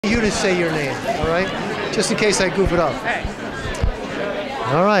You to say your name, all right? Just in case I goof it up. All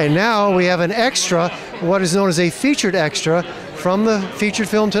right. All right, now we have an extra, what is known as a featured extra from the featured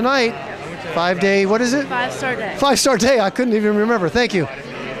film tonight. 5-day, what is it? 5-star day. 5-star day, I couldn't even remember. Thank you.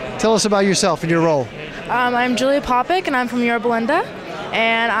 Tell us about yourself and your role. I'm Julia Popick, and I'm from Yorba Linda,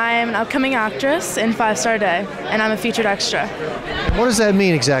 and I'm an upcoming actress in 5-star day, and I'm a featured extra. What does that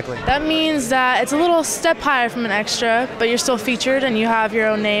mean exactly? That means that it's a little step higher from an extra, but you're still featured and you have your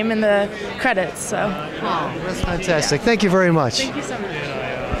own name in the credits. So. That's fantastic. Thank you very much. Thank you so much.